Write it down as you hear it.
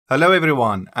Hello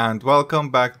everyone and welcome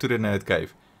back to the Nerd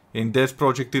Cave. In this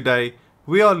project today,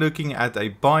 we are looking at a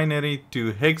binary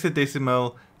to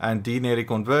hexadecimal and denary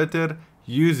converter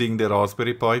using the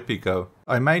Raspberry Pi Pico.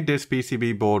 I made this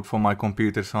PCB board for my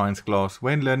computer science class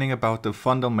when learning about the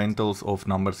fundamentals of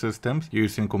number systems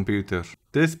used in computers.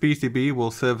 This PCB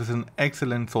will serve as an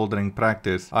excellent soldering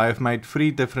practice. I have made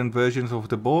 3 different versions of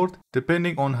the board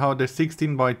depending on how the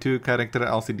 16x2 character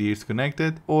LCD is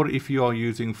connected, or if you are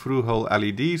using through-hole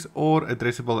LEDs or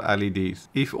addressable LEDs.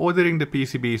 If ordering the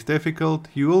PCB is difficult,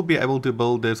 you will be able to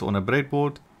build this on a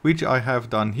breadboard, which I have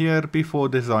done here before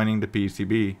designing the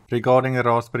PCB. Regarding a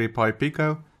Raspberry Pi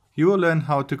Pico, you will learn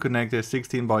how to connect a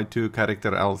 16x2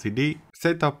 character LCD,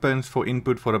 set up pins for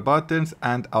input for the buttons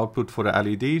and output for the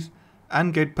LEDs,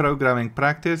 and get programming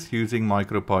practice using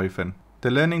MicroPython. The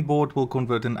learning board will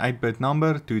convert an 8-bit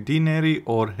number to denary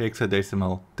or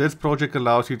hexadecimal. This project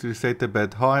allows you to set a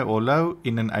bit high or low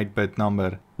in an 8-bit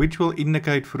number, which will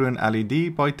indicate through an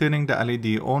LED by turning the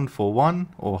LED on for 1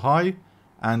 or high,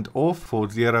 and off for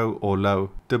 0 or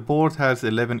low. The board has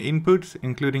 11 inputs,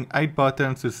 including 8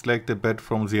 buttons to select a bit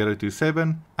from 0 to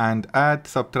 7, and add,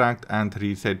 subtract and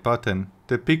reset button.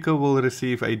 The Pico will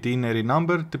receive a denary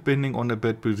number depending on the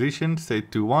bit position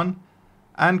set to 1,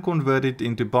 and convert it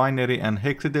into binary and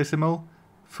hexadecimal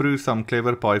through some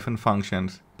clever Python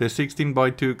functions. The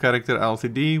 16x2 character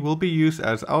LCD will be used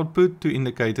as output to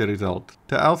indicate a result.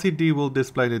 The LCD will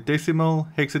display the decimal,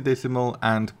 hexadecimal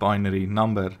and binary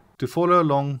number. To follow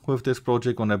along with this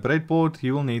project on a breadboard,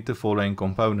 you will need the following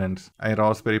components: a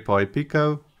Raspberry Pi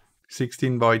Pico,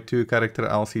 16x2 character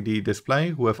LCD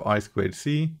display with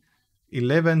I2C,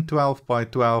 11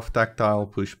 12x12 tactile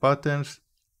push buttons,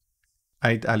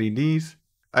 8 LEDs,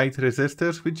 8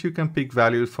 resistors which you can pick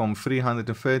values from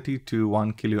 330 to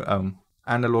 1 kilo ohm,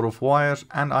 and a lot of wires,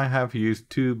 and I have used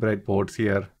 2 breadboards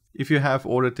here. If you have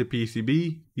ordered the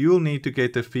PCB, you will need to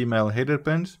get the female header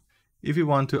pins if you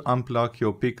want to unplug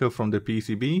your Pico from the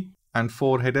PCB, and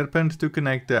 4 header pins to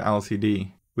connect the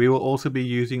LCD. We will also be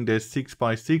using the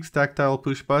 6x6 tactile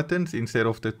push buttons instead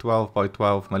of the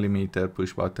 12x12mm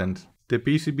push buttons. The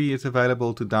PCB is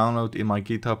available to download in my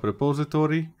GitHub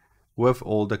repository with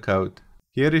all the code.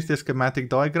 Here is the schematic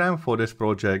diagram for this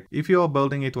project. If you are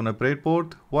building it on a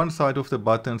breadboard, one side of the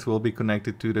buttons will be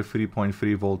connected to the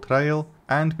 3.3 volt rail,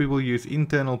 and we will use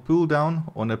internal pull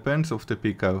down on the pins of the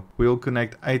Pico. We will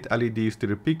connect 8 LEDs to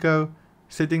the Pico,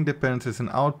 setting the pins as an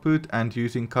output and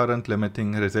using current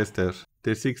limiting resistors.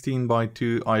 The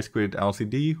 16x2 I2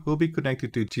 LCD will be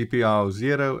connected to GPIO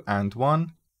 0 and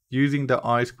 1 using the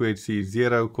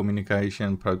I2C0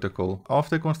 communication protocol.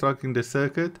 After constructing the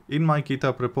circuit, in my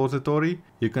GitHub repository,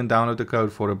 you can download the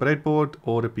code for a breadboard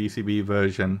or a PCB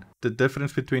version. The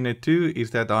difference between the two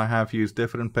is that I have used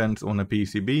different pins on a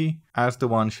PCB as the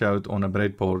one showed on a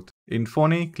breadboard. In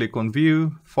Phony, click on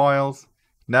View, Files,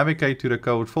 navigate to the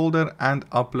code folder and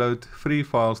upload 3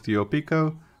 files to your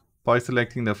Pico. By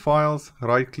selecting the files,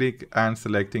 right click and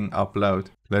selecting Upload.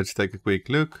 Let's take a quick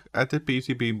look at the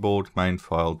PCB board main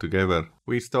file together.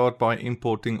 We start by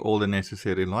importing all the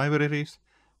necessary libraries,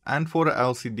 and for the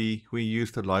LCD we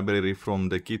use the library from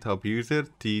the GitHub user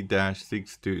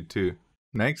T-622.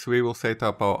 Next we will set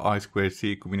up our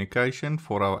I2C communication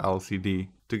for our LCD.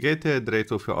 To get the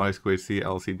address of your I2C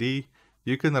LCD,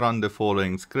 you can run the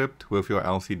following script with your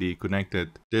LCD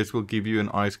connected. This will give you an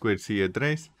I2C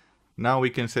address. Now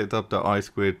we can set up the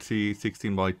I2C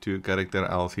 16x2 character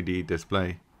LCD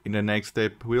display. In the next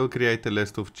step, we'll create a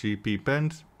list of GP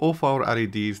pins of our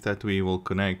LEDs that we will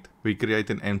connect. We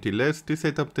create an empty list to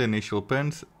set up the initial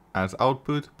pins as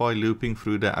output by looping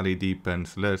through the LED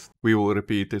pins list. We will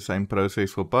repeat the same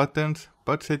process for buttons,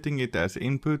 but setting it as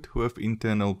input with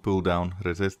internal pull-down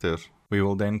resistors. We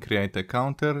will then create a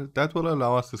counter that will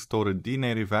allow us to store a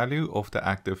denary value of the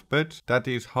active bits that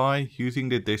is high using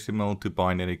the decimal to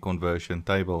binary conversion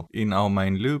table. In our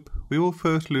main loop, we will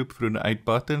first loop through the 8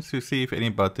 buttons to see if any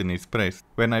button is pressed.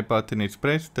 When a button is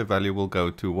pressed, the value will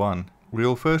go to 1. We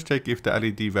will first check if the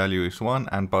LED value is 1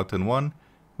 and button 1,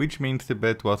 which means the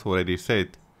bit was already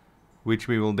set, which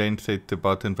we will then set the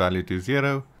button value to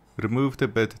 0, remove the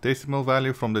bit decimal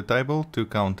value from the table to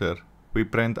counter. We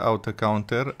print out the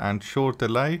counter and short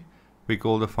delay, we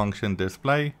call the function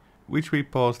display, which we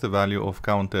pass the value of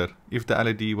counter. If the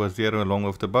LED was 0 along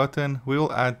with the button, we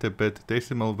will add the bit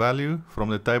decimal value from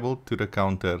the table to the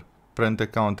counter. Print the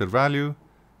counter value,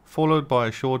 followed by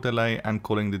a short delay and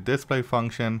calling the display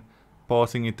function,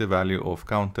 passing it the value of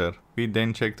counter. We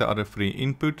then check the other 3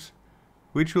 inputs,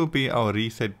 which will be our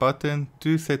reset button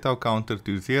to set our counter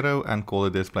to 0 and call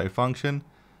the display function.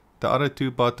 The other 2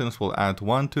 buttons will add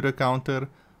 1 to the counter,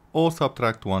 or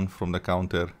subtract 1 from the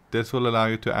counter. This will allow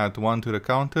you to add 1 to the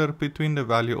counter between the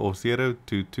value of 0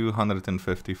 to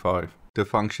 255. The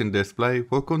function display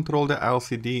will control the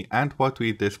LCD and what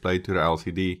we display to the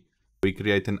LCD. We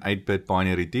create an 8-bit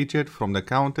binary digit from the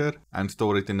counter and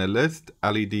store it in a list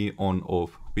LED on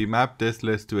off. We map this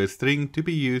list to a string to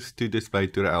be used to display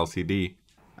to the LCD.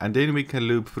 And then we can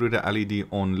loop through the LED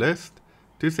on list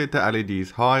to set the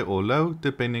LEDs high or low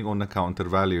depending on the counter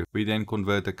value. We then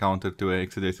convert the counter to a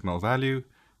hexadecimal value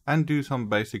and do some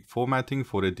basic formatting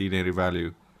for the denary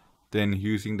value. Then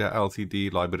using the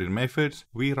LCD library methods,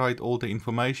 we write all the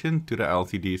information to the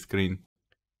LCD screen.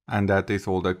 And that is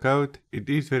all the code. It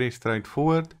is very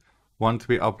straightforward. Once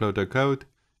we upload the code,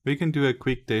 we can do a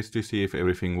quick test to see if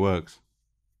everything works.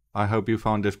 I hope you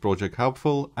found this project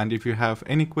helpful, and if you have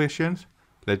any questions,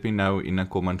 let me know in the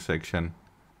comment section.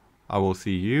 I will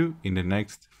see you in the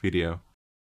next video.